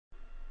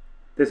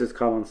This is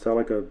Colin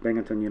Selleck of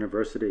Binghamton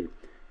University.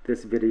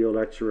 This video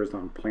lecture is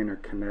on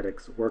planar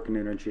kinetics, work and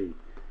energy.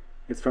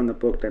 It's from the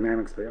book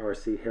Dynamics by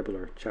R.C.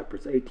 Hibbeler,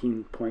 chapters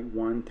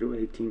 18.1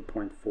 through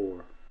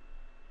 18.4.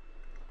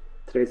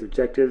 Today's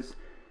objectives: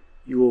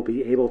 you will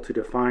be able to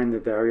define the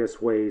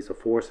various ways a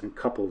force and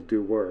couple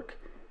do work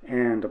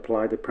and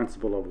apply the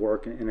principle of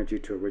work and energy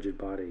to a rigid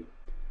body.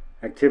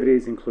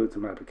 Activities include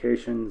some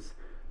applications.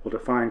 We'll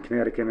define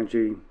kinetic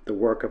energy, the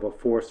work of a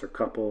force or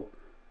couple,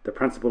 the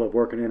principle of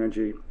work and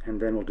energy, and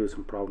then we'll do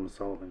some problem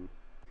solving.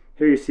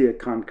 Here you see a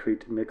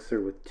concrete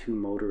mixer with two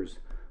motors,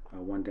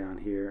 one down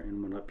here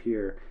and one up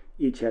here.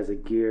 Each has a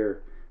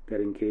gear that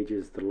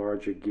engages the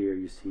larger gear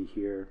you see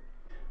here.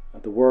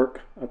 The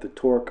work of the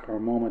torque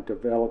or moment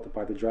developed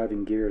by the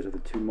driving gears of the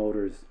two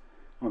motors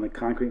on the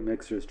concrete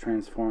mixer is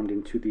transformed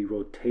into the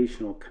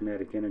rotational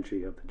kinetic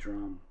energy of the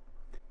drum.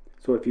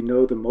 So if you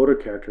know the motor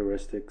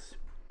characteristics,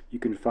 you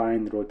can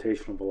find the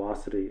rotational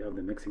velocity of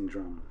the mixing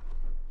drum.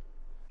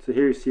 So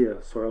here you see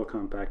a soil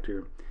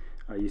compactor.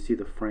 You see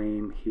the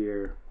frame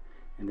here,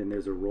 and then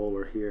there's a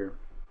roller here.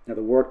 Now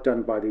the work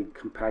done by the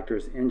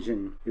compactor's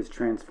engine is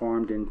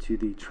transformed into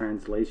the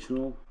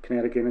translational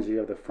kinetic energy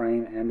of the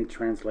frame and the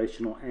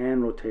translational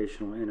and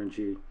rotational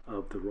energy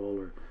of the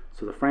roller.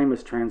 So the frame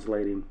is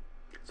translating,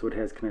 so it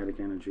has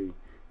kinetic energy,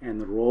 and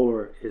the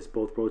roller is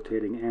both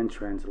rotating and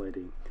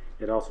translating.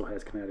 It also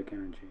has kinetic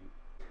energy.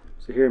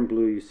 So here in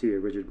blue you see a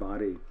rigid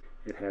body.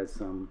 It has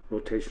some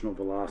rotational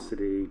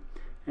velocity,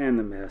 and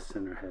the mass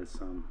center has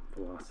some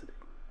velocity.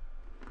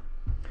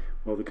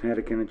 Well, the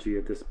kinetic energy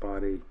of this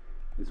body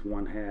is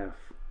 1/2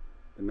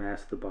 the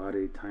mass of the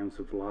body times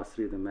the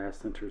velocity of the mass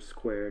center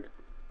squared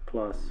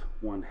plus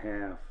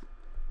 1/2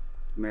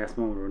 mass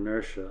moment of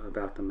inertia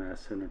about the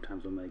mass center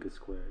times omega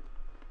squared.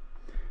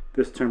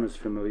 This term is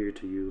familiar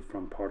to you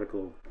from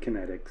particle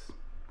kinetics.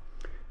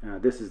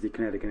 This is the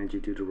kinetic energy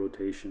due to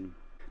rotation.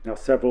 Now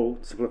several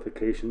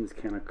simplifications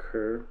can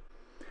occur.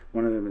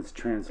 One of them is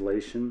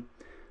translation.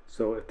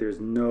 So if there's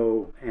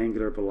no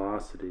angular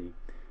velocity,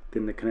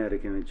 then the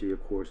kinetic energy,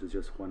 of course, is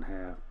just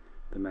 1/2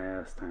 the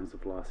mass times the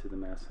velocity of the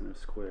mass center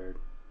squared.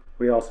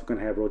 We also can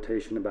have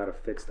rotation about a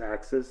fixed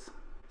axis.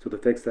 So the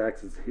fixed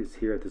axis is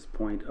here at this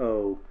point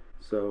O.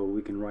 So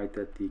we can write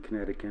that the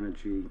kinetic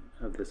energy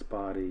of this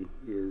body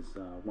is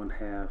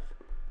 1/2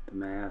 the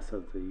mass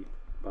of the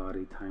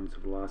body times the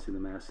velocity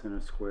of the mass center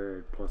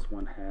squared plus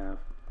 1/2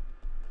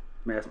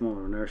 mass moment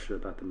of inertia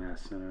about the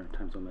mass center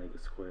times omega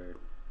squared.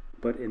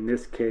 But in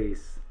this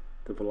case,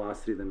 the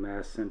velocity of the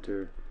mass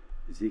center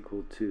is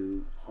equal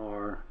to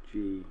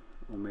rg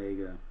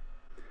omega,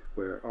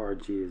 where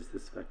rg is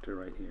this vector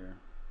right here.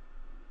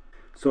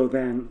 So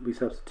then we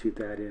substitute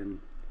that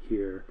in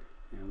here,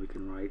 and we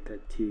can write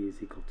that t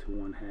is equal to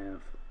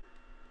 1/2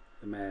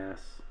 the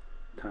mass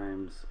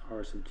times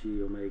r sub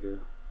g omega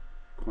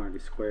quantity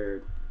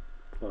squared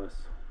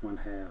plus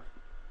 1/2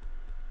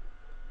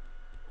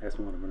 mass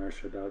moment of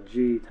inertia about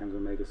g times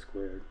omega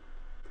squared.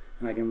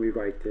 And I can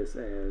rewrite this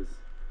as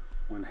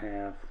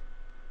 1/2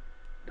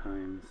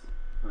 times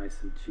I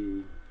sub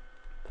g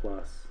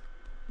plus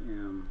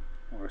m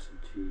r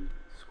sub g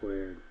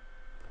squared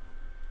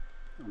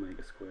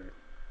omega squared.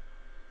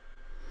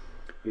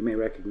 We may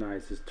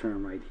recognize this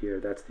term right here.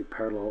 That's the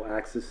parallel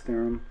axis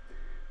theorem.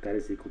 That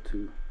is equal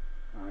to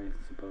I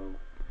sub O.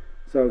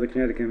 So the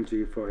kinetic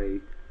energy for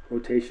a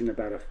rotation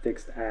about a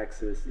fixed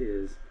axis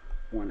is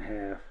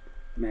 1/2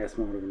 mass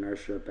moment of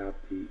inertia about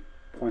the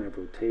point of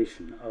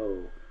rotation,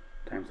 O,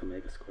 times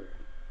omega squared.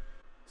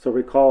 So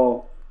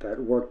recall that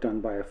work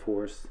done by a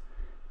force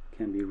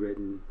can be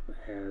written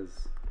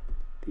as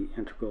the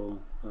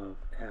integral of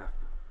f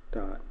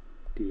dot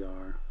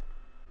dr.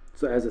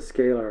 So as a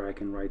scalar, I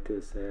can write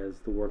this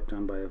as the work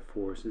done by a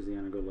force is the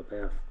integral of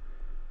f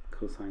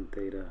cosine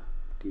theta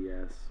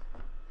ds.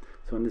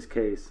 So in this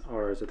case,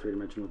 r is a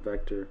three-dimensional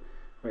vector.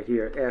 Right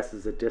here, s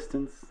is a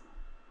distance,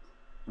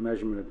 a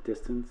measurement of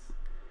distance.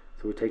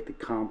 So we take the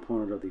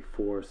component of the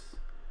force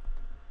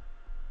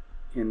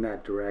in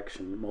that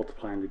direction,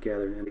 multiply them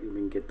together, and we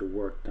can get the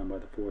work done by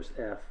the force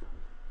F.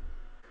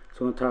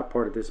 So on the top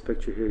part of this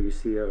picture here, you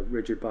see a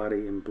rigid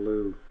body in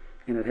blue,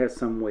 and it has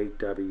some weight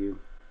W,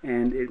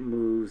 and it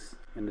moves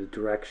in the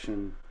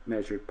direction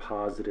measured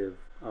positive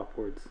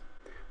upwards.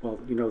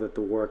 Well, you know that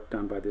the work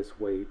done by this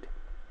weight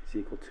is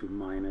equal to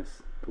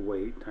minus the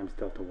weight times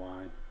delta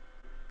Y.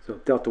 So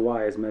if delta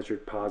Y is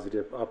measured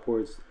positive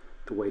upwards,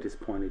 the weight is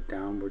pointed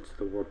downwards, so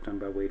the work done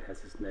by weight has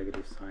this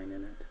negative sign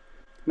in it.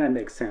 And that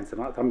makes sense. If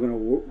I'm going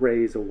to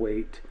raise a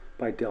weight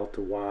by delta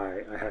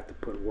Y, I have to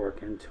put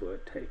work into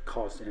it. It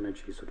costs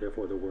energy, so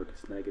therefore the work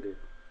is negative.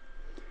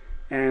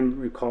 And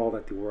recall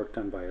that the work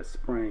done by a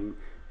spring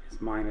is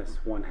minus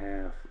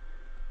 1/2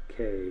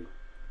 K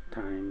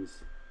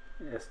times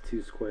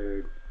S2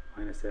 squared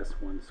minus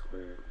S1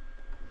 squared.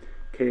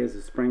 K is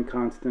the spring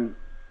constant.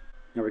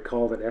 Now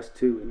recall that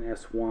S2 and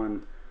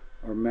S1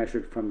 are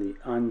measured from the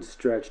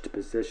unstretched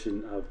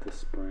position of the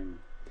spring.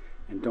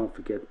 And don't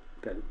forget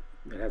that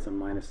it has a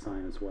minus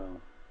sign as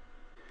well.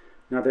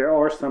 Now there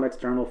are some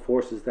external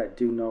forces that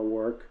do no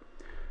work.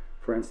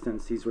 For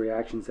instance, these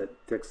reactions at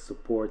fixed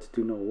supports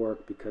do no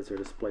work because their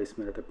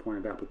displacement at the point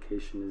of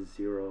application is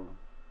 0.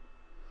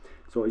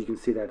 So you can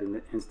see that in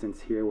the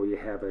instance here where you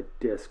have a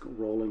disc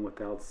rolling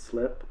without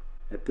slip.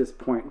 At this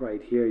point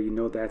right here, you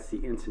know that's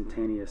the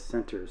instantaneous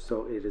center,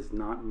 so it is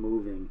not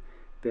moving.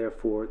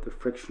 Therefore, the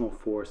frictional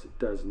force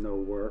does no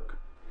work.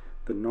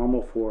 The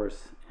normal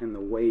force and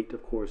the weight,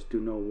 of course, do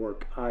no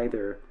work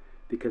either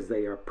because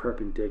they are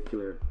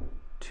perpendicular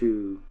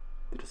to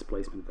the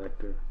displacement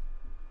vector.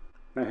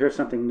 Now here's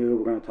something new.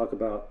 We're going to talk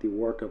about the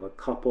work of a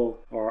couple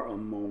or a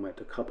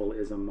moment. A couple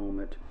is a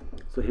moment.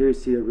 So here you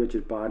see a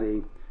rigid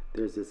body.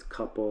 There's this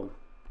couple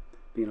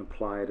being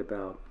applied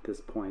about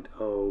this point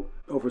O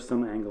over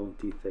some angle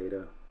d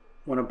theta.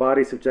 When a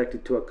body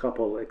subjected to a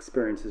couple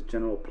experiences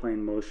general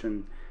plane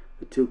motion,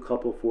 the two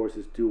couple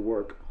forces do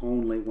work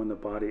only when the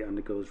body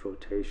undergoes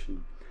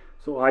rotation.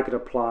 So I could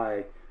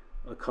apply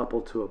a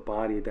couple to a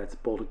body that's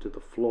bolted to the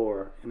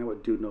floor and it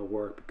would do no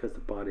work because the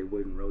body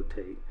wouldn't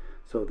rotate.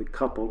 So the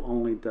couple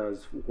only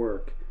does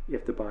work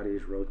if the body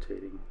is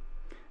rotating.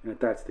 And if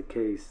that's the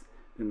case,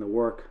 then the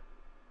work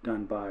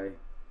done by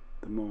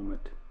the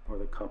moment or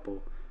the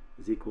couple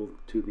is equal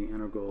to the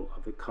integral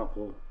of the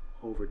couple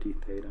over d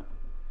theta.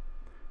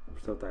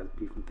 So that would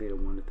be from theta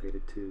 1 to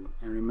theta 2.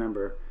 And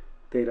remember,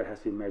 theta has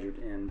to be measured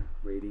in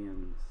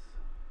radians.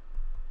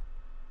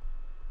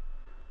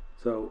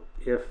 So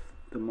if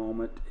the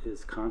moment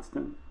is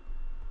constant,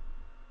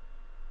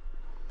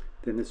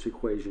 then this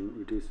equation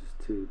reduces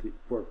to the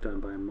work done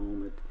by a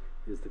moment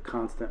is the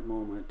constant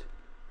moment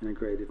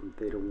integrated from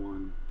theta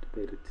 1 to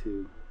theta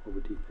 2 over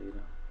d theta.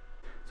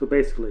 So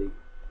basically,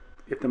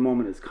 if the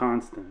moment is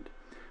constant,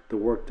 the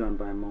work done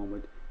by a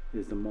moment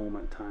is the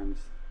moment times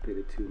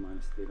theta 2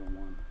 minus theta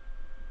 1.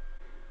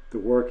 The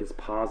work is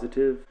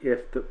positive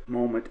if the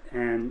moment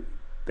and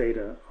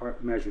theta are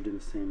measured in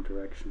the same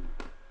direction.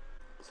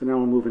 So now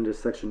we'll move into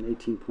section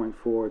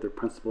 18.4, the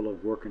principle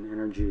of work and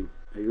energy.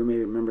 Now you may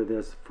remember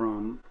this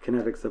from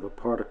kinetics of a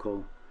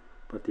particle,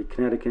 but the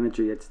kinetic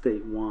energy at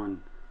state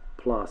 1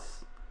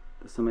 plus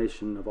the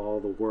summation of all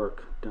the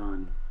work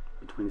done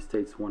between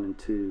states 1 and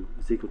 2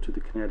 is equal to the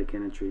kinetic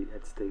energy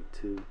at state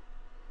 2.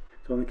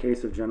 So in the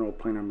case of general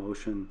planar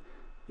motion,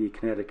 the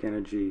kinetic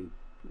energy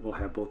will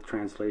have both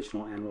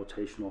translational and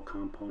rotational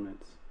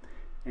components.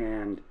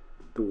 And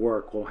the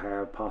work will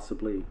have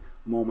possibly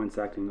moments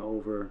acting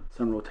over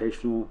some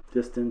rotational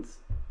distance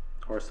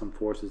or some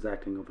forces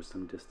acting over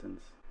some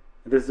distance.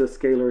 This is a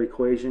scalar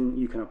equation.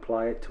 You can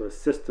apply it to a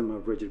system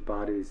of rigid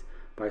bodies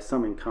by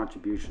summing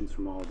contributions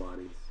from all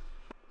bodies.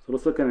 So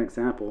let's look at an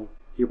example.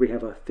 Here we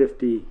have a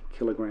 50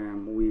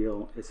 kilogram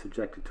wheel. It's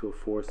subjected to a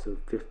force of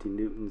 50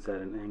 newtons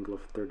at an angle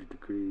of 30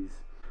 degrees.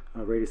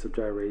 A radius of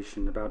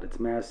gyration about its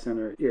mass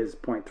center is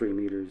 0.3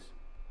 meters.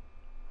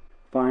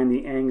 Find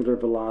the angular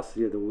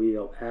velocity of the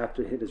wheel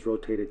after it has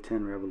rotated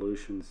 10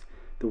 revolutions.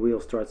 The wheel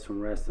starts from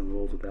rest and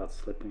rolls without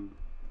slipping.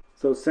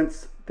 So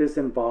since this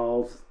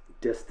involves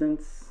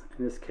distance,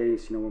 in this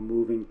case, we're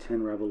moving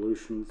 10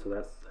 revolutions, so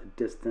that's a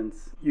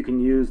distance. You can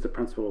use the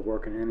principle of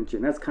work and energy,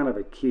 and that's kind of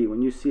a key.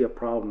 When you see a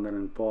problem that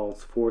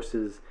involves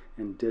forces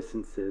and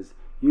distances,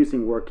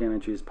 using work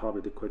energy is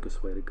probably the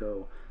quickest way to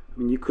go. I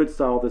mean, you could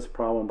solve this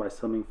problem by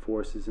summing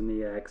forces in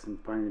the x and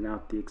finding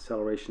out the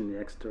acceleration in the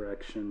x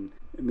direction,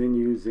 and then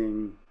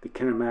using the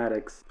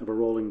kinematics of a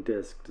rolling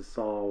disk to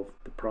solve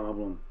the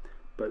problem.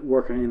 But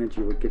work and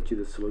energy would get you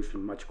the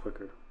solution much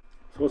quicker.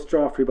 So let's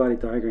draw a free body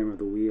diagram of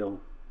the wheel.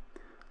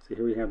 So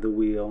here we have the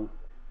wheel,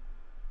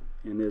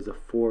 and there's a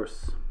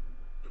force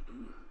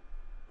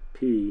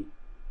P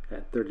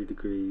at 30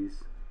 degrees.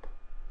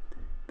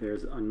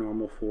 There's a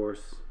normal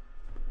force,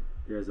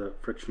 there's a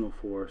frictional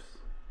force,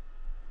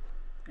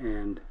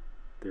 and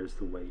there's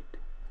the weight.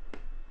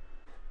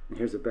 And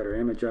here's a better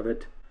image of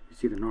it. You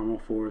see the normal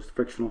force,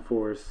 frictional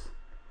force,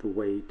 the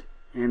weight,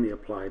 and the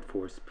applied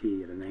force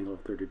P at an angle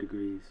of 30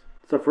 degrees.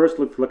 So first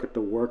let's look at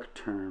the work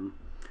term.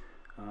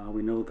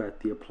 We know that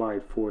the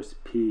applied force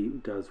P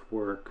does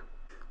work.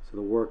 So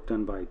the work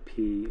done by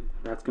P,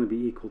 that's going to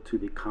be equal to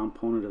the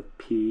component of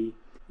P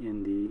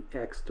in the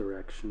x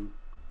direction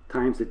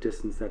times the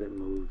distance that it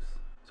moves.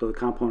 So the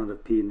component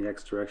of P in the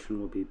x direction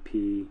will be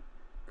P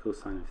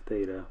cosine of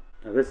theta.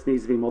 Now this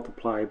needs to be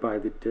multiplied by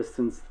the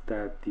distance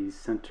that the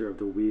center of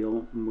the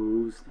wheel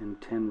moves in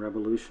 10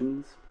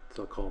 revolutions.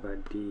 So I'll call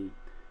that D.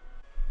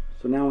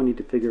 So now we need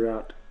to figure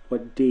out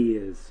what D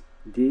is.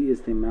 D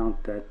is the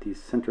amount that the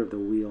center of the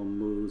wheel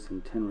moves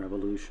in 10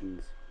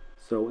 revolutions.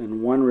 So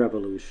in one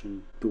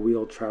revolution, the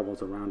wheel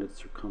travels around its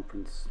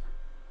circumference.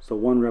 So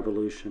one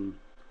revolution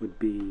would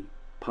be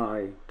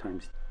pi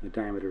times the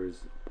diameter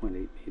is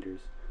 0.8 meters.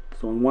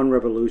 So in one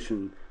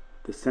revolution,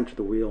 the center of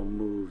the wheel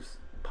moves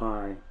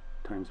pi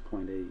times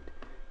 0.8.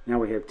 Now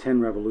we have 10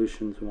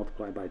 revolutions, we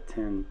multiply by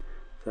 10,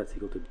 so that's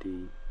equal to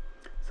D.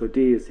 So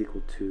D is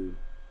equal to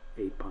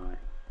 8 pi.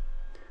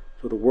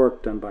 So the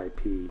work done by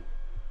P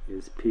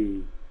is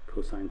P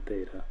cosine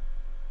theta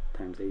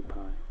times 8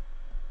 pi.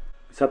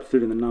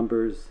 Substitute in the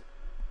numbers,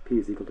 P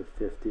is equal to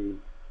 50,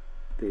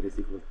 theta is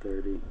equal to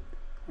 30,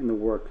 and the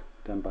work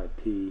done by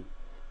P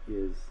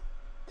is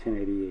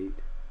 1088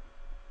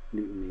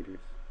 Newton meters.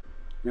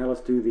 Now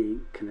let's do the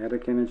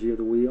kinetic energy of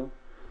the wheel.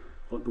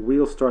 Well, the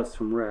wheel starts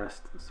from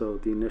rest, so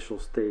the initial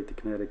state, the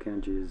kinetic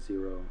energy is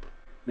 0.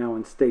 Now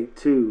in state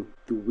 2,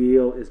 the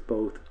wheel is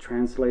both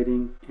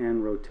translating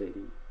and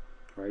rotating.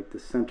 Right? The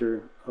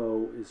center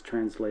O is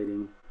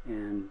translating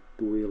and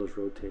the wheel is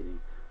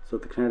rotating. So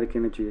the kinetic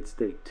energy at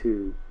state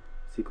 2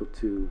 is equal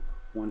to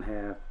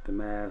 1/2 the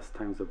mass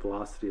times the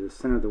velocity of the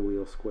center of the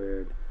wheel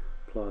squared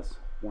plus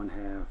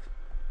 1/2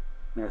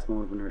 mass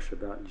moment of inertia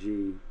about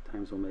g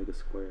times omega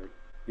squared.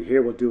 And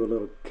here we'll do a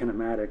little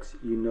kinematics.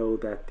 You know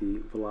that the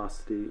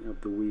velocity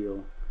of the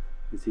wheel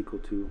is equal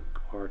to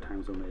r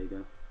times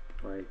omega.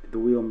 Right? The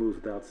wheel moves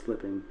without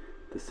slipping.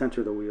 The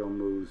center of the wheel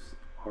moves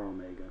r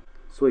omega.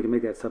 So we can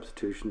make that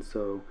substitution.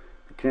 So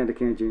the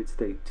kinetic energy at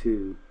state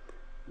 2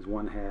 is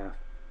 1/2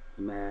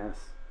 the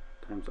mass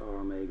times r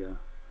omega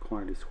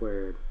quantity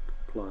squared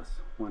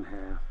plus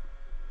 1/2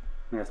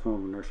 mass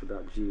moment of inertia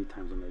about g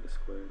times omega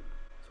squared.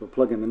 So we'll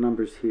plug in the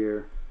numbers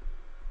here.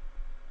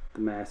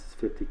 The mass is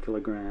 50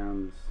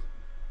 kilograms.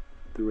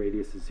 The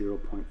radius is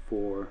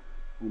 0.4.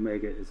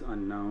 Omega is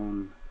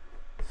unknown.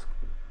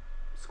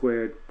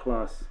 Squared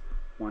plus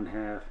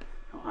 1/2.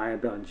 Now I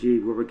about g,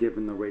 we were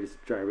given the radius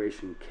of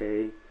gyration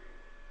k.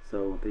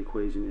 So the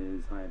equation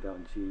is I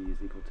about g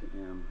is equal to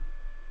m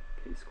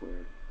k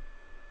squared.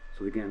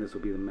 So again, this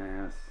will be the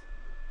mass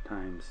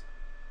times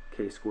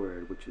k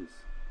squared, which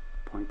is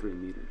 0.3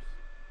 meters,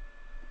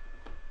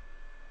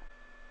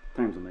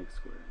 times omega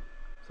squared.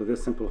 So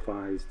this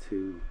simplifies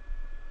to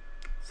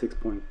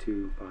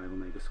 6.25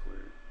 omega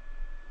squared.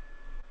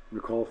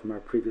 Recall from our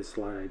previous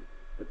slide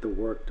that the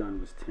work done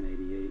was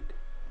 1088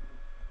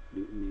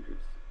 Newton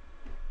meters.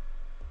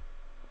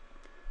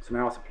 So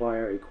now let's apply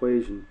our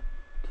equation.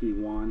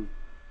 T1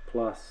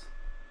 plus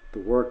the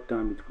work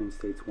done between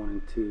states 1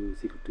 and 2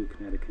 is equal to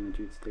kinetic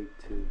energy at state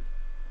 2.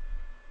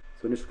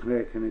 So initial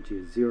kinetic energy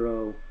is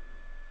 0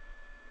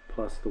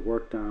 plus the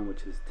work done,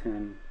 which is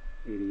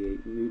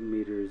 1088 Newton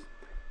meters.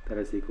 That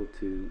is equal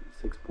to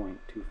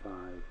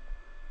 6.25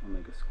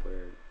 omega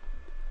squared.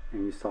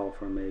 And you solve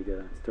for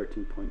omega, it's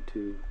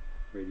 13.2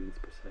 radians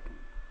per second.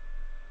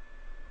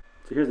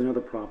 So here's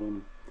another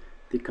problem.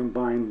 The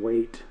combined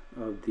weight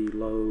of the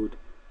load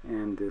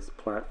and this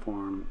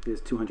platform is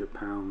 200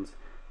 pounds.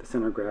 The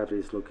center of gravity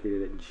is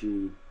located at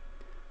G.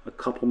 A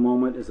couple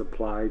moment is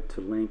applied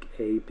to link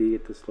AB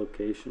at this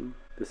location.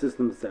 The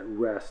system is at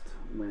rest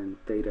when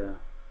theta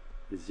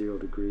is 0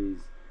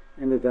 degrees,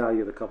 and the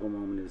value of the couple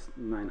moment is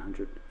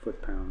 900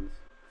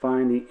 foot-pounds.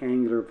 Find the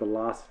angular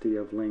velocity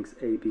of links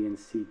AB and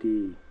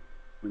CD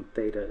when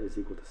theta is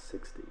equal to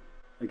 60.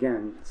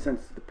 Again,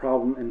 since the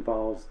problem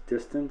involves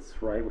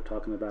distance, right, we're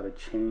talking about a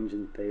change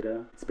in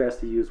theta, it's best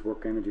to use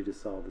work energy to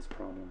solve this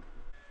problem.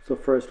 So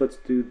first, let's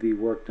do the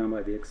work done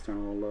by the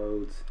external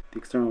loads. The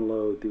external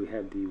load, we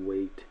have the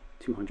weight,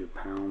 200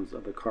 pounds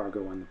of the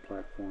cargo on the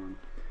platform.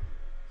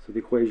 So the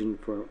equation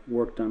for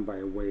work done by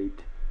a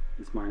weight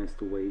is minus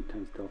the weight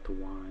times delta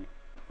y.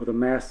 Well, the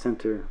mass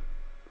center,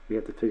 we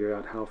have to figure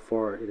out how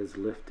far it is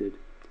lifted,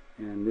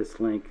 and this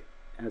link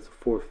has a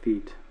 4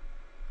 feet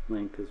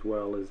length as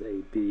well as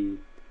AB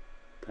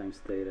times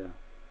theta,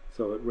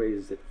 so it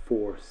raises at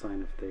 4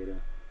 sine of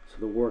theta. So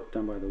the work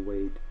done by the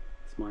weight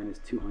is minus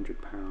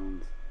 200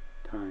 pounds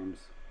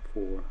times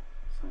 4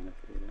 sine of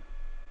theta.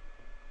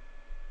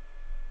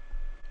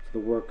 So the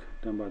work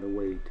done by the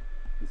weight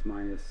is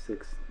minus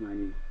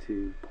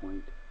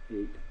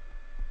 692.8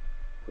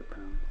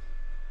 foot-pounds.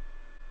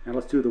 Now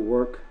let's do the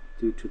work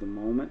due to the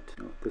moment.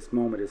 Now, this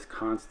moment is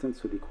constant,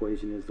 so the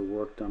equation is the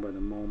work done by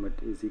the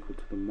moment is equal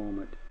to the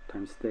moment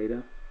times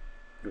theta.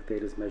 The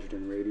theta is measured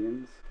in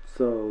radians.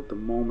 So the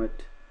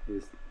moment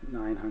is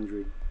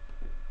 900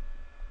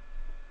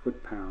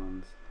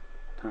 foot-pounds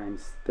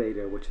times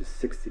theta, which is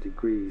 60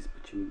 degrees,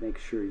 but you make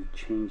sure you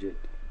change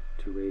it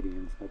to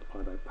radians,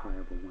 multiplied by pi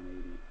over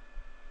 180.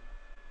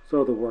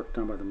 So the work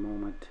done by the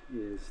moment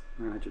is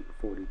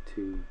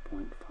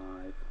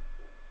 942.5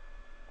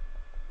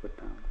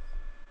 foot-pounds.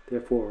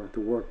 Therefore, the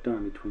work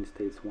done between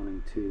states 1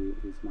 and 2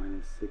 is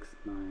minus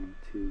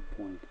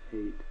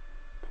 692.8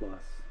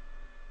 plus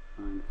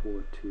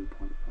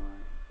 942.5.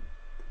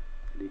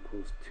 It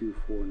equals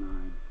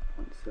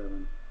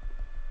 249.7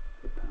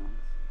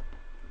 foot-pounds.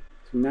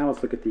 So now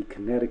let's look at the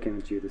kinetic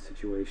energy of the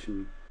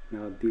situation.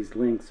 Now these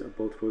links are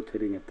both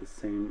rotating at the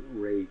same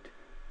rate,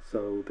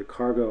 so the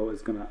cargo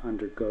is going to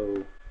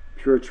undergo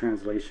pure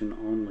translation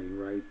only,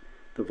 right?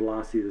 The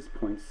velocity of this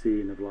point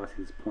C and the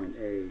velocity of this point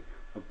A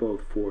are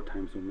both 4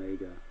 times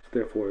omega. So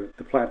therefore,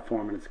 the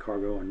platform and its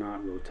cargo are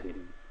not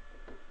rotating.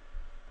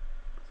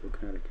 So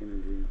kinetic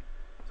energy.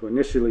 So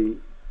initially,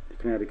 the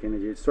kinetic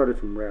energy, it started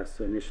from rest,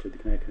 so initially the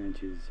kinetic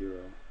energy is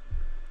 0.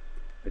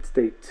 At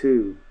state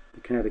 2,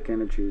 the kinetic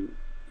energy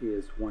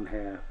is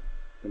 1/2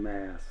 the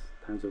mass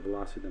times the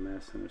velocity of the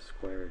mass center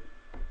squared.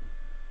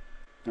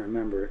 Now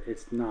remember,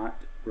 it's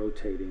not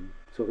rotating.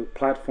 So the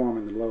platform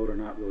and the load are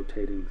not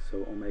rotating,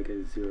 so omega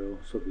is 0.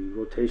 So the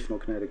rotational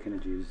kinetic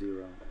energy is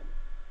 0.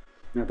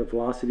 Now the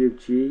velocity of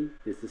G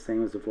is the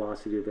same as the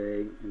velocity of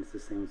A, and it's the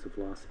same as the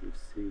velocity of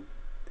C.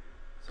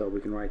 So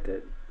we can write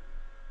that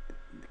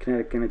The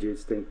kinetic energy at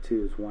state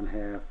 2 is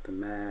 1/2 the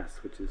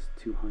mass, which is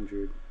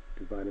 200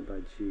 divided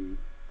by g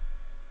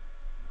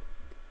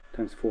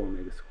times 4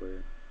 omega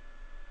squared.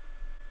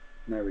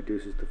 And that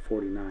reduces to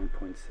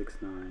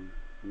 49.69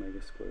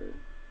 omega squared.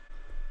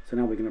 So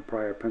now we can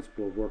apply our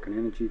principle of work and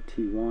energy.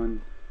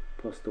 T1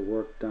 plus the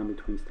work done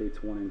between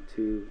states 1 and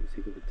 2 is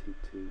equal to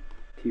T2.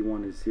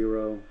 T1 is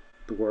 0.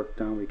 The work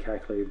done we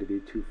calculated to be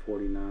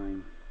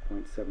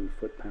 249.7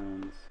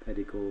 foot-pounds. That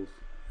equals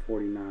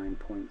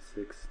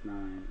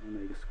 49.69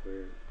 omega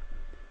squared.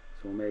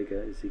 So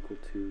omega is equal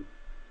to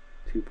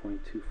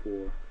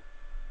 2.24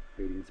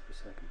 radians per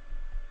second.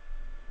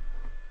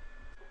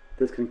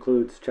 This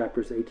concludes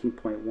chapters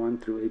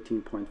 18.1 through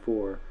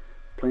 18.4,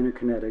 Planar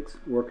Kinetics,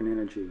 Work and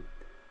Energy.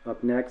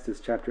 Up next is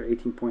chapter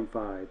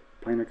 18.5,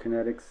 Planar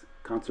Kinetics,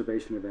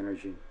 Conservation of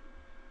Energy.